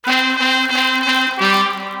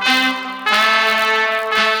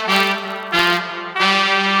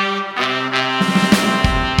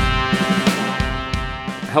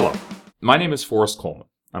My name is Forrest Coleman.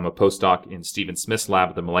 I'm a postdoc in Stephen Smith's lab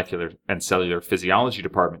at the Molecular and Cellular Physiology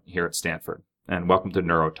Department here at Stanford. And welcome to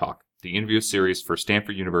NeuroTalk, the interview series for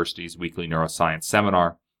Stanford University's weekly neuroscience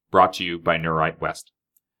seminar, brought to you by Neurite West.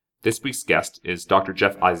 This week's guest is Dr.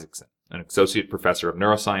 Jeff Isaacson, an associate professor of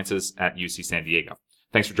neurosciences at UC San Diego.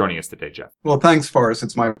 Thanks for joining us today, Jeff. Well, thanks, Forrest.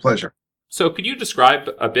 It's my pleasure. So could you describe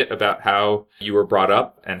a bit about how you were brought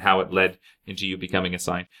up and how it led into you becoming a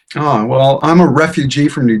scientist? Well, I'm a refugee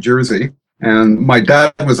from New Jersey, and my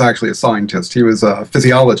dad was actually a scientist. He was a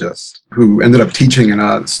physiologist who ended up teaching in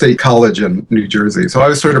a state college in New Jersey. So I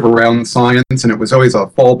was sort of around science, and it was always a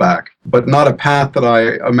fallback, but not a path that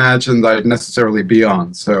I imagined I'd necessarily be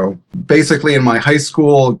on. So basically in my high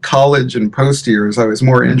school, college, and post years, I was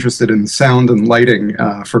more interested in sound and lighting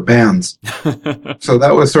for bands. So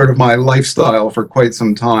that was sort of my lifestyle for quite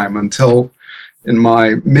some time until in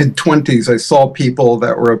my mid-20s, I saw people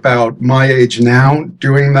that were about my age now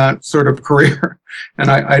doing that sort of career, and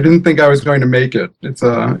I didn't think I was going to make it. It's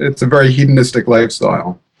a very hedonistic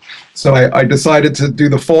lifestyle. So I decided to do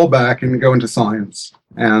the fallback and go into science.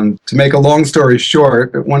 And to make a long story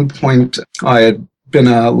short, at one point I had been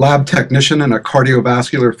a lab technician in a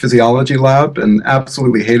cardiovascular physiology lab and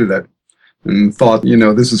absolutely hated it. And thought,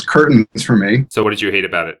 this is curtains for me. So what did you hate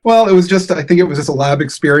about it? Well, I think it was just a lab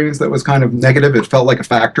experience that was kind of negative. It felt like a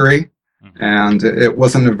factory, and it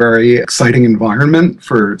wasn't a very exciting environment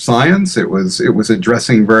for science. It was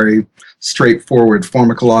addressing very straightforward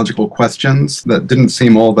pharmacological questions that didn't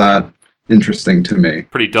seem all that interesting to me.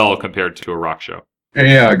 Pretty dull compared to a rock show.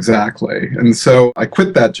 Yeah, exactly. And so I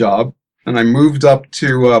quit that job, and I moved up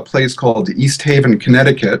to a place called East Haven,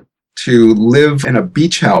 Connecticut, to live in a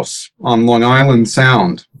beach house on Long Island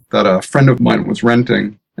Sound that a friend of mine was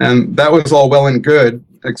renting. And that was all well and good,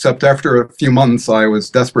 except after a few months, I was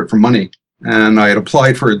desperate for money. And I had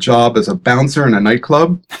applied for a job as a bouncer in a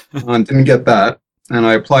nightclub and didn't get that. And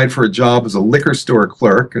I applied for a job as a liquor store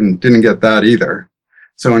clerk and didn't get that either.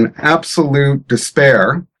 So in absolute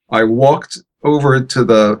despair, I walked over to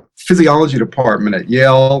the physiology department at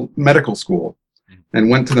Yale Medical School and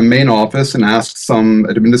went to the main office and asked some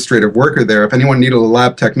administrative worker there if anyone needed a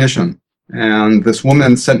lab technician. And this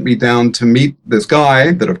woman sent me down to meet this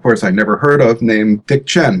guy that, of course, I never heard of, named Dick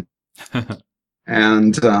Chen.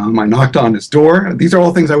 And I knocked on his door. These are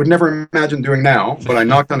all things I would never imagine doing now, but I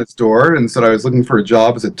knocked on his door and said I was looking for a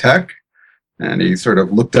job as a tech. And he sort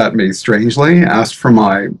of looked at me strangely, asked for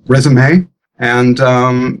my resume,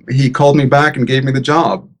 and he called me back and gave me the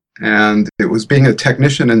job. And it was being a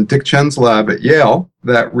technician in Dick Chen's lab at Yale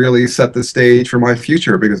that really set the stage for my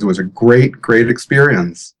future, because it was a great, great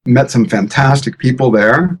experience. Met some fantastic people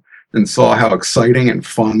there and saw how exciting and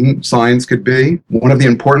fun science could be. One of the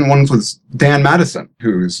important ones was Dan Madison,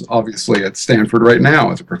 who's obviously at Stanford right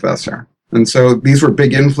now as a professor. And so these were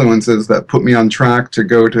big influences that put me on track to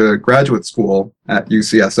go to graduate school at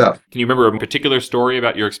UCSF. Can you remember a particular story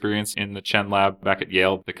about your experience in the Chen lab back at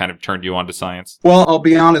Yale that kind of turned you on to science? Well, I'll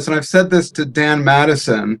be honest, and I've said this to Dan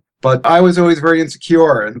Madison, but I was always very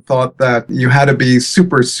insecure and thought that you had to be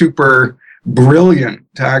super, super brilliant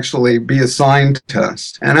to actually be a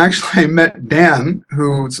scientist. And actually I met Dan,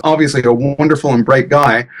 who's obviously a wonderful and bright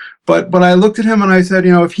guy, but I looked at him and I said,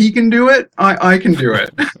 if he can do it, I can do it.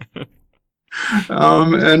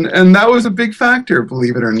 And that was a big factor,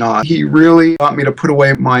 believe it or not. He really got me to put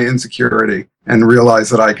away my insecurity and realize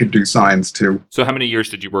that I could do science too. So how many years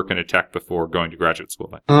did you work in a tech before going to graduate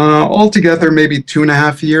school? Altogether, maybe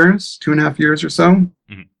 2.5 years or so.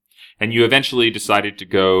 Mm-hmm. And you eventually decided to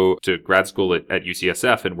go to grad school at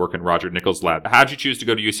UCSF and work in Roger Nichols' lab. How did you choose to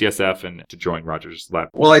go to UCSF and to join Roger's lab?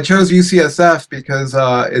 Well, I chose UCSF because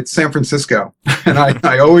it's San Francisco. And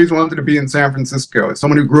I always wanted to be in San Francisco. As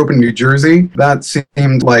someone who grew up in New Jersey, that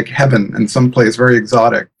seemed like heaven and someplace very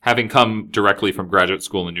exotic. Having come directly from graduate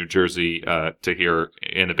school in New Jersey to here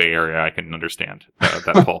in the Bay Area, I can understand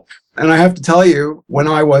that pull. And I have to tell you, when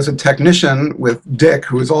I was a technician with Dick,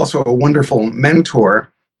 who was also a wonderful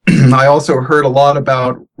mentor, I also heard a lot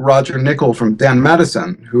about Roger Nichols from Dan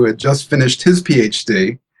Madison, who had just finished his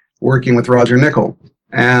PhD working with Roger Nichols.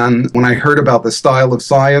 And when I heard about the style of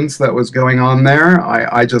science that was going on there,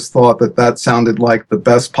 I just thought that sounded like the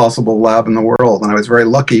best possible lab in the world. And I was very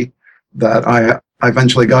lucky that I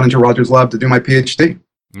eventually got into Roger's lab to do my PhD.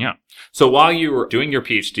 Yeah. So while you were doing your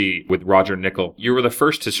PhD with Roger Nichols, you were the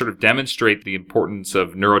first to sort of demonstrate the importance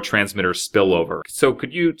of neurotransmitter spillover. So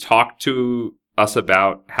could you talk to us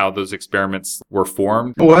about how those experiments were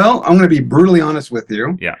formed? Well, I'm going to be brutally honest with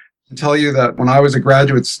you. Yeah. Tell you that when I was a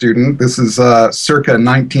graduate student, this is circa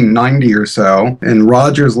 1990 or so, in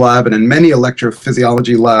Rogers' lab and in many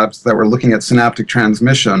electrophysiology labs that were looking at synaptic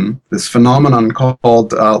transmission, this phenomenon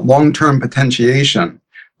called long-term potentiation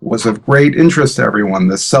was of great interest to everyone,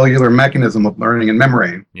 this cellular mechanism of learning and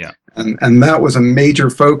memory. Yeah. And that was a major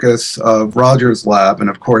focus of Rogers' lab, and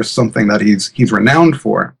of course something that he's renowned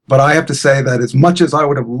for. But I have to say that as much as I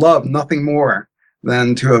would have loved nothing more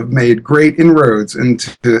than to have made great inroads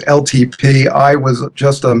into LTP, I was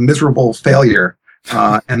just a miserable failure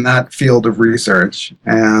in that field of research.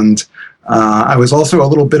 And I was also a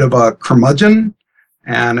little bit of a curmudgeon.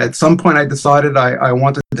 And at some point I decided I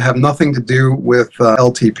wanted to have nothing to do with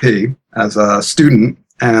LTP as a student.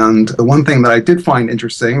 And the one thing that I did find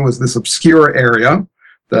interesting was this obscure area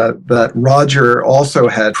that Roger also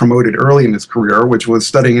had promoted early in his career, which was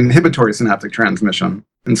studying inhibitory synaptic transmission.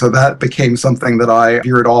 And so that became something that I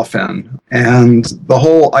veered off in. And the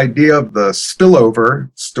whole idea of the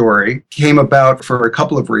spillover story came about for a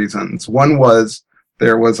couple of reasons. One was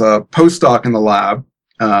there was a postdoc in the lab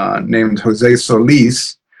named Jose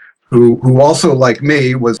Solis, who also, like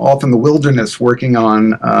me, was off in the wilderness working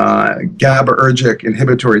on GABAergic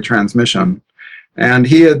inhibitory transmission. And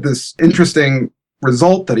he had this interesting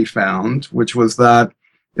result that he found, which was that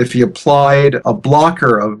if he applied a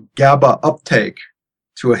blocker of GABA uptake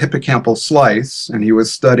to a hippocampal slice, and he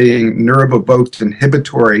was studying nerve-evoked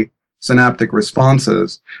inhibitory synaptic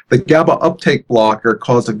responses, the GABA uptake blocker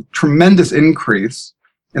caused a tremendous increase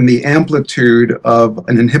in the amplitude of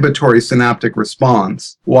an inhibitory synaptic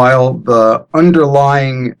response, while the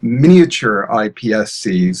underlying miniature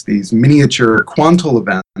iPSCs, these miniature quantal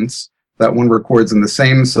events that one records in the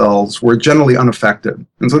same cells, were generally unaffected.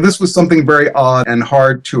 And so this was something very odd and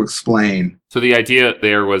hard to explain. So the idea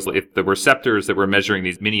there was if the receptors that were measuring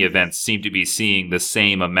these mini events seemed to be seeing the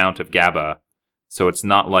same amount of GABA, so it's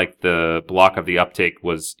not like the block of the uptake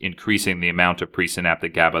was increasing the amount of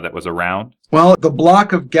presynaptic GABA that was around? Well, the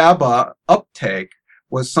block of GABA uptake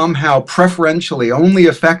was somehow preferentially only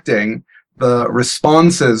affecting the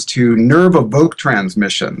responses to nerve-evoked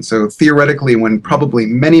transmission. So theoretically, when probably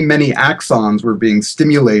many, many axons were being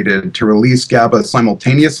stimulated to release GABA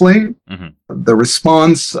simultaneously, the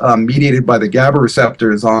response mediated by the GABA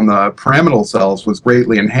receptors on the pyramidal cells was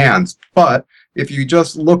greatly enhanced. But if you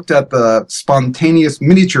just looked at the spontaneous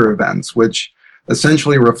miniature events, which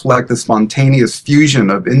essentially reflect the spontaneous fusion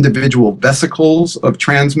of individual vesicles of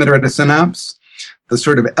transmitter at a synapse, the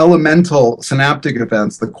sort of elemental synaptic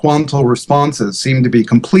events, the quantal responses, seem to be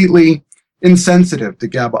completely insensitive to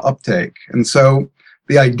GABA uptake. And so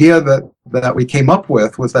the idea that we came up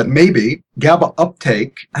with was that maybe GABA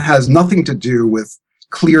uptake has nothing to do with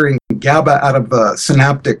clearing GABA out of the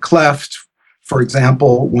synaptic cleft. For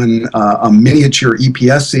example, when a miniature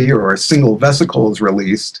EPSC or a single vesicle is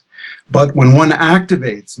released, but when one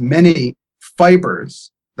activates many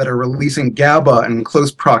fibers that are releasing GABA in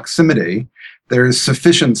close proximity, there is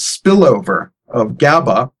sufficient spillover of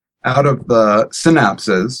GABA out of the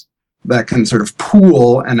synapses that can sort of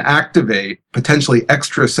pool and activate potentially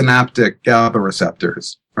extrasynaptic GABA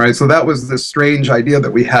receptors. Right? So that was this strange idea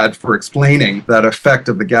that we had for explaining that effect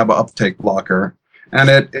of the GABA uptake blocker. And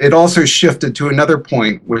it also shifted to another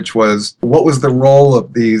point, which was what was the role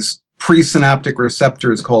of these presynaptic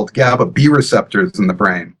receptors called GABA B receptors in the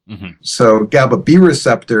brain. So GABA B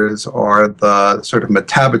receptors are the sort of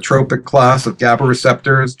metabotropic class of GABA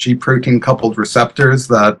receptors, G protein coupled receptors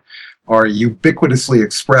that are ubiquitously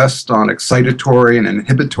expressed on excitatory and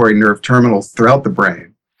inhibitory nerve terminals throughout the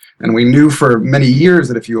brain. And we knew for many years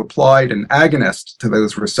that if you applied an agonist to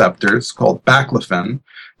those receptors called baclofen,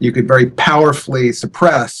 you could very powerfully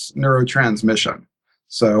suppress neurotransmission.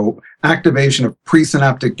 So activation of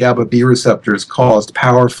presynaptic GABA B receptors caused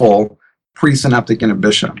powerful presynaptic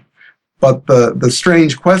inhibition. But the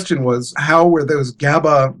strange question was, how were those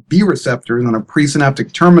GABA B receptors on a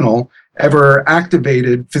presynaptic terminal ever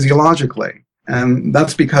activated physiologically? And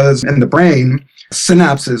that's because in the brain,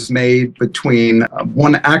 synapses made between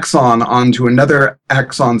one axon onto another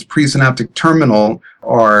axon's presynaptic terminal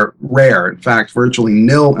are rare, in fact, virtually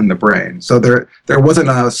nil in the brain. So there wasn't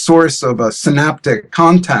a source of a synaptic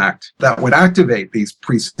contact that would activate these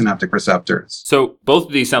presynaptic receptors. So both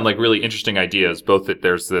of these sound like really interesting ideas, both that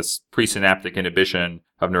there's this presynaptic inhibition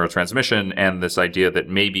of neurotransmission and this idea that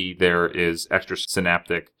maybe there is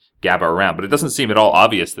extrasynaptic GABA around, but it doesn't seem at all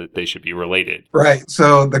obvious that they should be related. Right.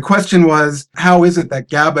 So the question was, how is it that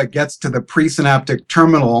GABA gets to the presynaptic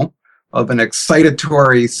terminal of an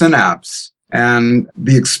excitatory synapse? And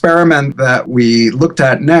the experiment that we looked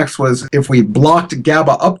at next was if we blocked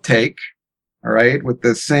GABA uptake all right, with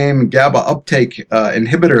the same GABA uptake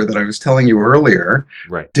inhibitor that I was telling you earlier,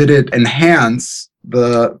 Right. did it enhance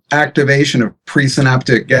the activation of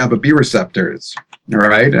presynaptic GABA B receptors, all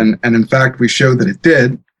right? And in fact, we showed that it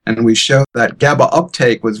did, and we showed that GABA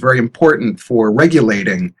uptake was very important for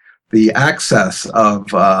regulating the access of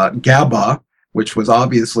GABA, which was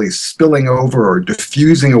obviously spilling over or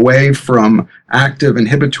diffusing away from active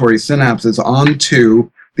inhibitory synapses onto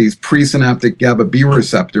these presynaptic GABA B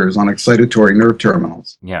receptors on excitatory nerve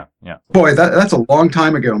terminals. Yeah, yeah. Boy, that's a long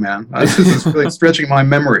time ago, man. This is really stretching my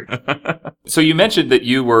memory. So you mentioned that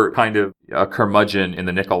you were kind of a curmudgeon in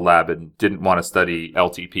the nickel lab and didn't want to study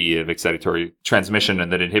LTP of excitatory transmission,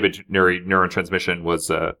 and that inhibitory neurotransmission was,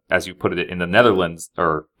 as you put it, in the Netherlands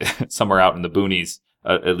or somewhere out in the boonies.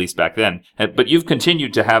 At least back then. But you've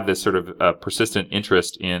continued to have this sort of persistent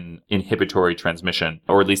interest in inhibitory transmission,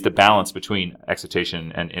 or at least the balance between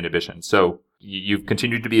excitation and inhibition. So you've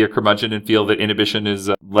continued to be a curmudgeon and feel that inhibition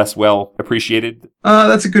is less well appreciated?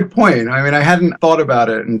 That's a good point. I mean, I hadn't thought about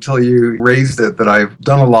it until you raised it, that I've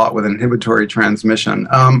done a lot with inhibitory transmission.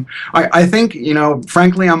 I think,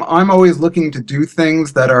 frankly, I'm always looking to do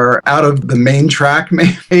things that are out of the main track,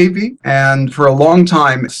 maybe. And for a long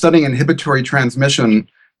time, studying inhibitory transmission,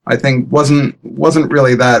 I think wasn't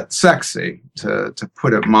really that sexy, to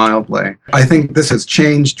put it mildly. I think this has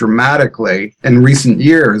changed dramatically in recent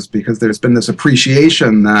years because there's been this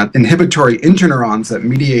appreciation that inhibitory interneurons that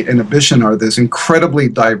mediate inhibition are this incredibly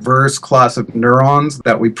diverse class of neurons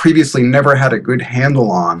that we previously never had a good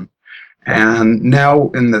handle on. And now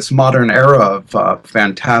in this modern era of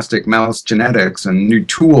fantastic mouse genetics and new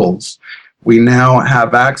tools, we now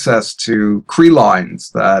have access to Cre lines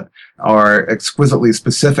that are exquisitely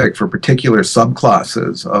specific for particular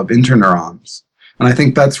subclasses of interneurons. And I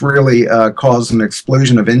think that's really caused an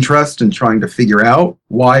explosion of interest in trying to figure out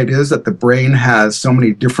why it is that the brain has so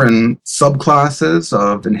many different subclasses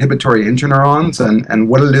of inhibitory interneurons and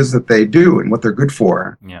what it is that they do and what they're good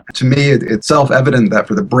for. Yeah. To me, it's self-evident that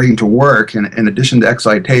for the brain to work, in addition to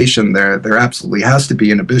excitation, there absolutely has to be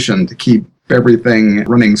inhibition to keep everything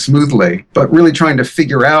running smoothly. But really trying to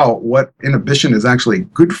figure out what inhibition is actually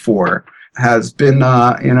good for has been,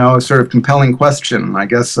 a sort of compelling question. I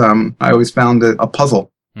guess I always found it a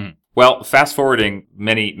puzzle. Well, fast forwarding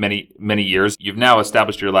many years, you've now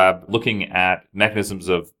established your lab looking at mechanisms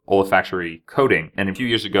of olfactory coding. And a few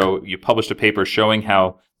years ago, you published a paper showing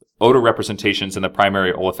how odor representations in the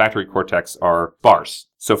primary olfactory cortex are sparse.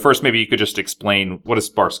 So first, maybe you could just explain what is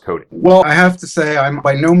sparse coding. Well, I have to say I'm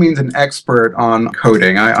by no means an expert on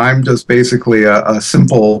coding. I'm just basically a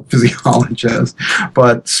simple physiologist.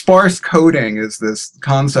 But sparse coding is this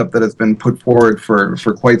concept that has been put forward for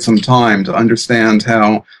quite some time to understand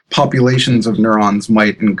how populations of neurons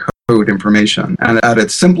might encode information. And at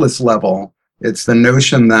its simplest level, it's the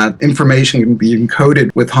notion that information can be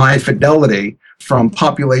encoded with high fidelity from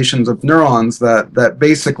populations of neurons that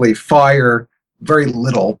basically fire very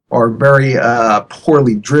little or very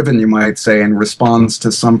poorly driven, you might say, in response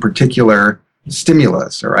to some particular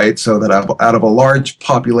stimulus, all right? So that out of a large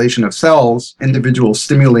population of cells, individual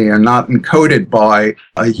stimuli are not encoded by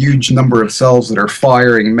a huge number of cells that are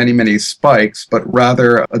firing many, many spikes, but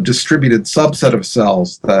rather a distributed subset of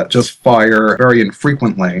cells that just fire very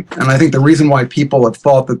infrequently. And I think the reason why people have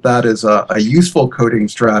thought that that is a useful coding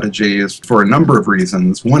strategy is for a number of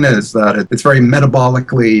reasons. One is that it's very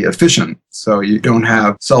metabolically efficient. So you don't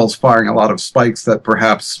have cells firing a lot of spikes that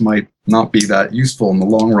perhaps might not be that useful in the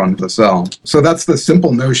long run to the cell. So that's the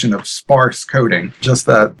simple notion of sparse coding, just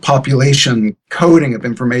that population coding of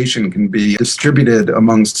information can be distributed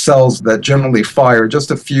amongst cells that generally fire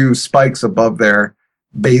just a few spikes above their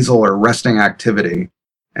basal or resting activity.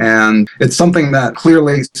 And it's something that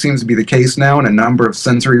clearly seems to be the case now in a number of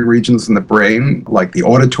sensory regions in the brain, like the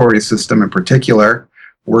auditory system in particular.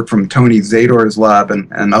 Work from Tony Zador's lab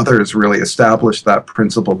and others really established that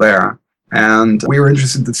principle there. And we were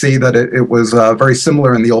interested to see that it was very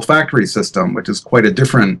similar in the olfactory system, which is quite a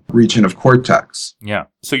different region of cortex. Yeah.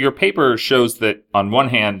 So your paper shows that on one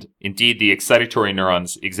hand, indeed, the excitatory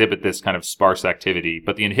neurons exhibit this kind of sparse activity,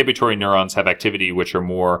 but the inhibitory neurons have activity which are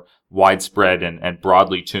more widespread and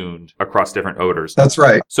broadly tuned across different odors. That's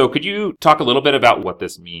right. So could you talk a little bit about what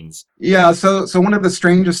this means? Yeah. So one of the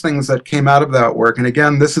strangest things that came out of that work, and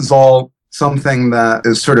again, this is all something that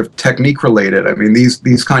is sort of technique related. I mean,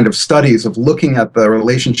 these kind of studies of looking at the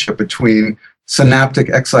relationship between synaptic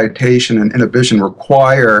excitation and inhibition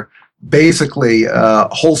require basically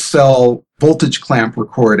whole cell voltage clamp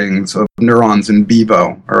recordings of neurons in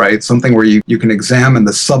vivo, all right? Something where you can examine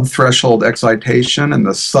the subthreshold excitation and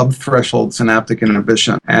the subthreshold synaptic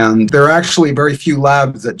inhibition. And there are actually very few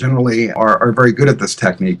labs that generally are very good at this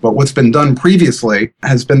technique. But what's been done previously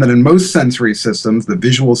has been that in most sensory systems, the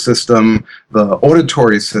visual system, the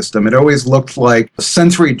auditory system, it always looked like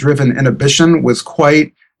sensory-driven inhibition was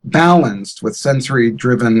quite balanced with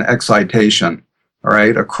sensory-driven excitation, all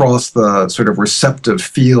right, across the sort of receptive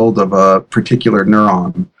field of a particular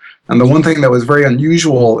neuron. And the one thing that was very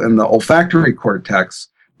unusual in the olfactory cortex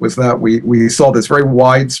was that we saw this very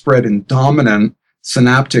widespread and dominant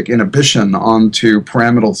synaptic inhibition onto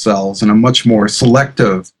pyramidal cells and a much more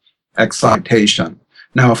selective excitation.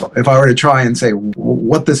 Now, if I were to try and say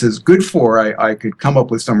what this is good for, I could come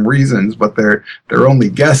up with some reasons, but they're only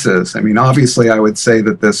guesses. I mean, obviously, I would say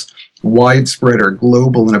that this widespread or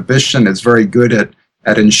global inhibition is very good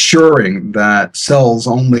at ensuring that cells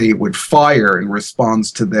only would fire in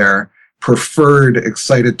response to their preferred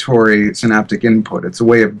excitatory synaptic input. It's a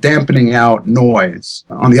way of dampening out noise.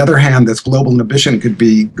 On the other hand, this global inhibition could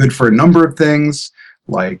be good for a number of things,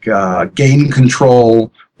 like gain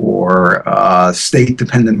control, or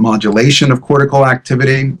state-dependent modulation of cortical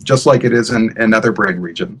activity, just like it is in other brain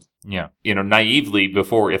regions. Yeah. Naively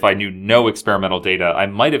before, if I knew no experimental data, I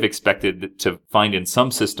might have expected to find in some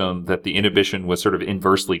system that the inhibition was sort of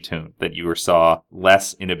inversely tuned, that you saw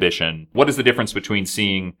less inhibition. What is the difference between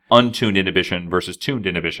seeing untuned inhibition versus tuned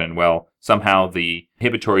inhibition? Well, somehow the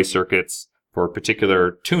inhibitory circuits for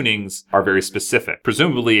particular tunings are very specific.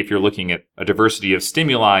 Presumably, if you're looking at a diversity of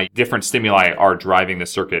stimuli, different stimuli are driving the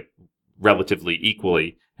circuit relatively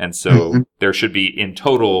equally. And so there should be in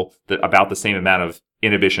total about the same amount of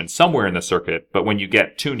inhibition somewhere in the circuit. But when you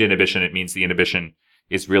get tuned inhibition, it means the inhibition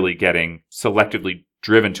is really getting selectively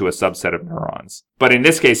driven to a subset of neurons. But in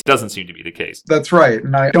this case, it doesn't seem to be the case. That's right.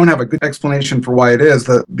 And I don't have a good explanation for why it is.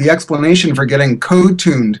 The explanation for getting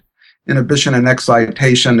code-tuned inhibition and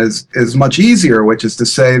excitation is much easier, which is to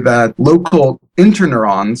say that local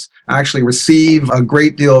interneurons actually receive a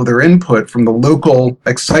great deal of their input from the local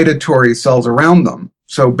excitatory cells around them.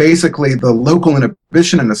 So basically, the local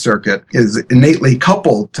inhibition in the circuit is innately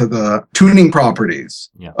coupled to the tuning properties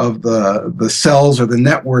of the cells or the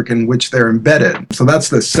network in which they're embedded. So that's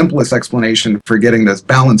the simplest explanation for getting this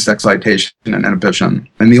balanced excitation and inhibition.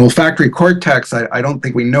 In the olfactory cortex, I don't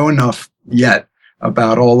think we know enough yet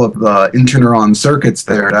about all of the interneuron circuits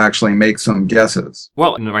there to actually make some guesses.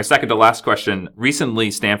 Well, my second to last question,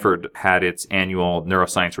 recently Stanford had its annual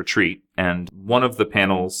neuroscience retreat, and one of the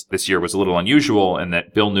panels this year was a little unusual in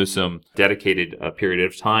that Bill Newsom dedicated a period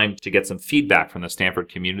of time to get some feedback from the Stanford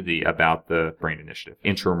community about the Brain Initiative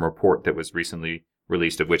interim report that was recently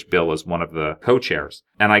released, of which Bill is one of the co-chairs.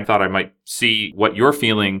 And I thought I might see what your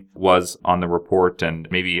feeling was on the report and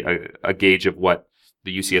maybe a gauge of what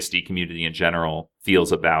the UCSD community in general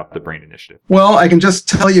feels about the Brain Initiative. Well, I can just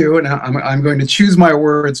tell you, and I'm going to choose my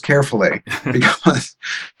words carefully, because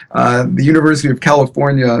the University of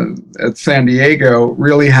California at San Diego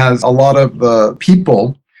really has a lot of the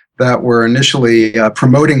people that were initially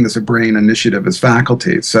promoting this Brain Initiative as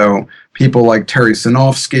faculty. So people like Terry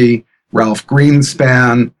Sinofsky, Ralph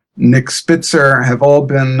Greenspan, Nick Spitzer have all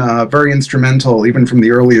been very instrumental, even from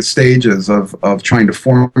the earliest stages of trying to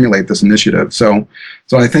formulate this initiative. So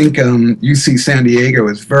I think UC San Diego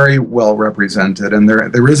is very well represented, and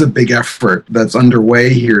there is a big effort that's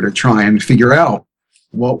underway here to try and figure out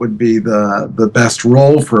what would be the best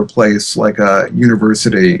role for a place like a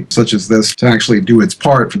university such as this to actually do its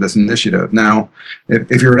part for this initiative. Now,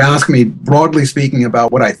 if you were to ask me, broadly speaking,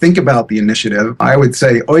 about what I think about the initiative, I would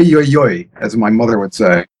say, oi, oi, oi, as my mother would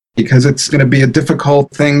say, because it's going to be a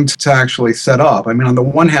difficult thing to actually set up. I mean, on the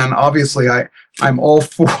one hand, obviously, I'm all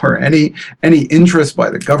for any interest by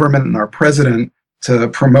the government and our president to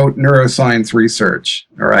promote neuroscience research,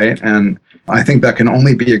 all right? And I think that can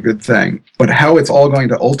only be a good thing. But how it's all going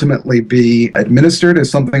to ultimately be administered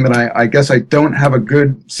is something that I guess I don't have a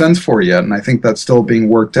good sense for yet, and I think that's still being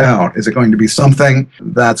worked out. Is it going to be something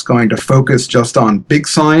that's going to focus just on big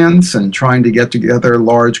science and trying to get together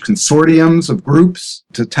large consortiums of groups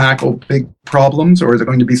to tackle big problems, or is it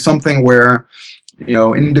going to be something where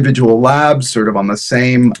individual labs sort of on the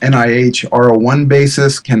same NIH R01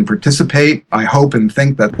 basis can participate? I hope and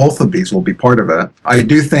think that both of these will be part of it. I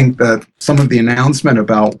do think that some of the announcement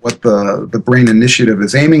about what the Brain Initiative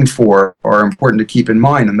is aiming for are important to keep in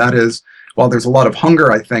mind, and that is, while there's a lot of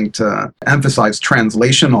hunger, I think, to emphasize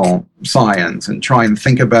translational science and try and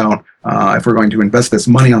think about if we're going to invest this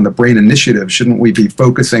money on the Brain Initiative, shouldn't we be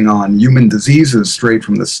focusing on human diseases straight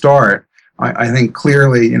from the start? I think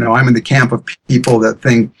clearly, I'm in the camp of people that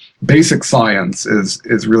think basic science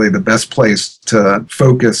is really the best place to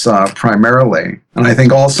focus primarily. And I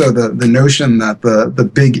think also the notion that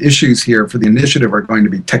the big issues here for the initiative are going to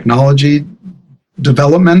be technology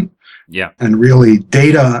development and really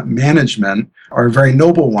data management are very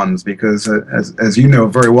noble ones because, as you know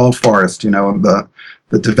very well, Forrest,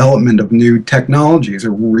 the development of new technologies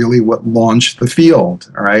are really what launched the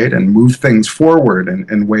field, right, and moved things forward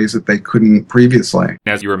in ways that they couldn't previously.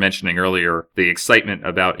 As you were mentioning earlier, the excitement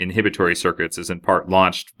about inhibitory circuits is in part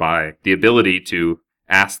launched by the ability to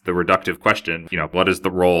ask the reductive question, what is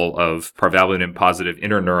the role of parvalbumin positive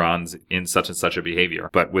interneurons in such and such a behavior?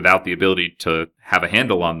 But without the ability to have a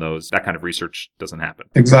handle on those, that kind of research doesn't happen.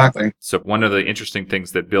 Exactly. So one of the interesting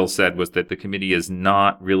things that Bill said was that the committee is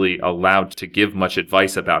not really allowed to give much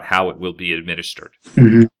advice about how it will be administered.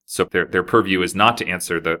 Mm-hmm. So their purview is not to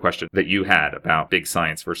answer the question that you had about big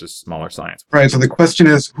science versus smaller science. Right. So the question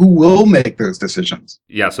is, who will make those decisions?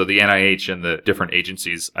 Yeah. So the NIH and the different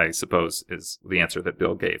agencies, I suppose, is the answer that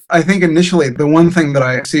Bill gave. I think initially the one thing that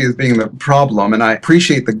I see as being the problem, and I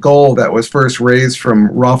appreciate the goal that was first raised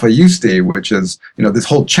from Rafa Yusti, which is, this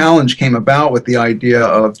whole challenge came about with the idea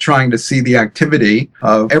of trying to see the activity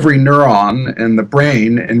of every neuron in the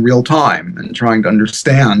brain in real time and trying to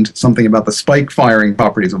understand something about the spike firing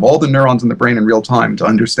properties of all the neurons in the brain in real time to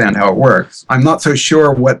understand how it works. I'm not so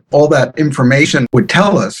sure what all that information would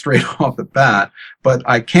tell us straight off the bat, but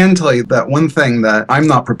I can tell you that one thing that I'm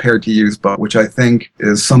not prepared to use, but which I think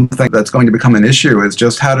is something that's going to become an issue, is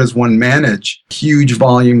just how does one manage huge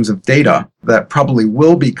volumes of data that probably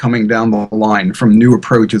will be coming down the line from new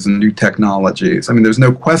approaches and new technologies. I mean, there's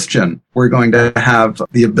no question we're going to have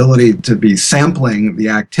the ability to be sampling the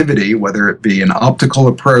activity, whether it be an optical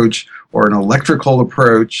approach or an electrical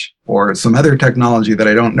approach or some other technology that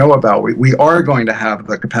I don't know about. We are going to have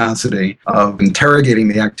the capacity of interrogating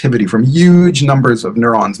the activity from huge numbers of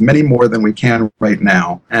neurons, many more than we can right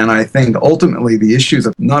now. And I think ultimately the issues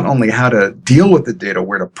of not only how to deal with the data,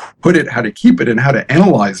 where to put it, how to keep it, and how to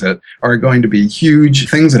analyze it are going to be huge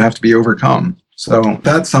things that have to be overcome. So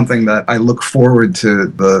that's something that I look forward to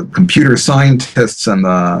the computer scientists and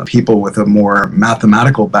the people with a more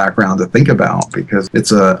mathematical background to think about, because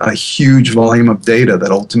it's a huge volume of data that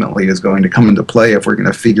ultimately is going to come into play if we're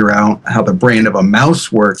going to figure out how the brain of a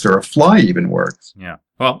mouse works or a fly even works. Yeah.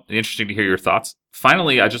 Well, interesting to hear your thoughts.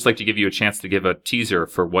 Finally, I'd just like to give you a chance to give a teaser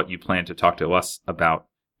for what you plan to talk to us about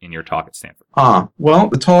in your talk at Stanford. Well,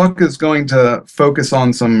 the talk is going to focus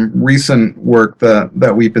on some recent work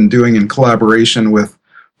that we've been doing in collaboration with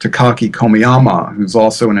Takaki Komiyama, who's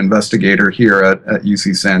also an investigator here at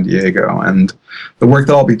UC San Diego. And the work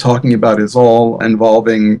that I'll be talking about is all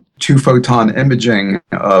involving 2-photon imaging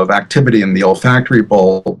of activity in the olfactory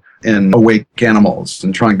bulb in awake animals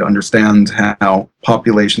and trying to understand how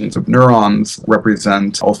populations of neurons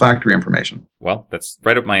represent olfactory information. Well, that's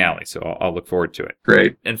right up my alley, so I'll look forward to it.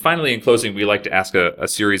 Great. And finally, in closing, we like to ask a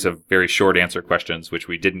series of very short answer questions, which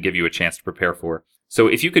we didn't give you a chance to prepare for. So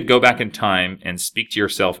if you could go back in time and speak to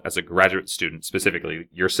yourself as a graduate student, specifically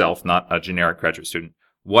yourself, not a generic graduate student,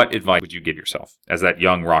 what advice would you give yourself as that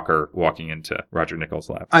young rocker walking into Roger Nichols'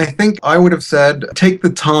 lab? I think I would have said, take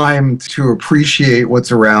the time to appreciate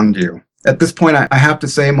what's around you. At this point, I have to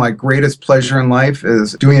say my greatest pleasure in life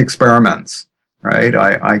is doing experiments, right?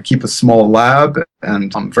 I keep a small lab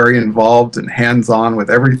and I'm very involved and hands-on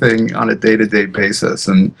with everything on a day-to-day basis.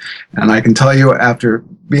 And I can tell you, after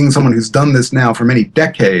being someone who's done this now for many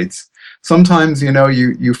decades, sometimes,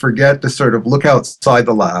 you forget to sort of look outside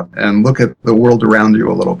the lab and look at the world around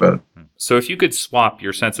you a little bit. So if you could swap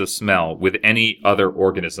your sense of smell with any other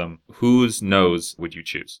organism, whose nose would you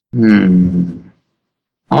choose?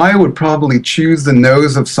 I would probably choose the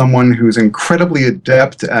nose of someone who's incredibly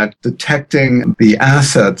adept at detecting the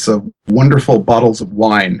assets of wonderful bottles of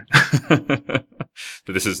wine. But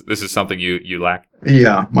this is something you lack?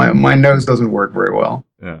 Yeah, my nose doesn't work very well.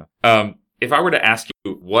 Yeah. If I were to ask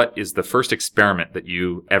you, what is the first experiment that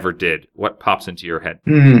you ever did? What pops into your head?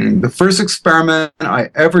 The first experiment I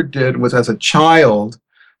ever did was as a child,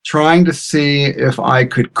 trying to see if I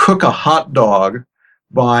could cook a hot dog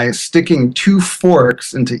by sticking 2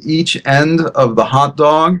 forks into each end of the hot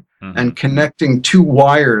dog and connecting 2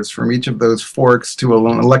 wires from each of those forks to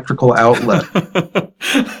an electrical outlet.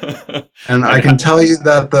 And I can tell you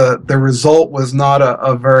that the result was not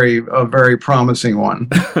a very promising one.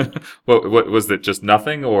 What was it? Just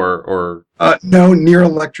nothing, or? No, near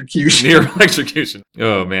electrocution. Near electrocution.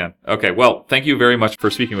 Oh, man. Okay, well, thank you very much for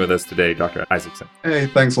speaking with us today, Dr. Isaacson. Hey,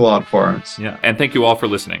 thanks a lot, Forrest. Yeah, and thank you all for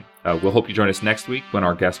listening. We'll hope you join us next week when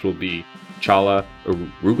our guest will be Chala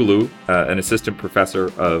Rugalu, an assistant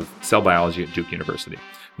professor of cell biology at Duke University.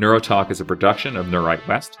 NeuroTalk is a production of Neurite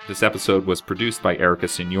West. This episode was produced by Erica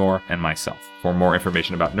Signor and myself. For more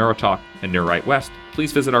information about NeuroTalk and Neurite West,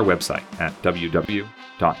 please visit our website at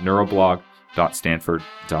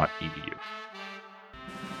www.neuroblog.stanford.edu.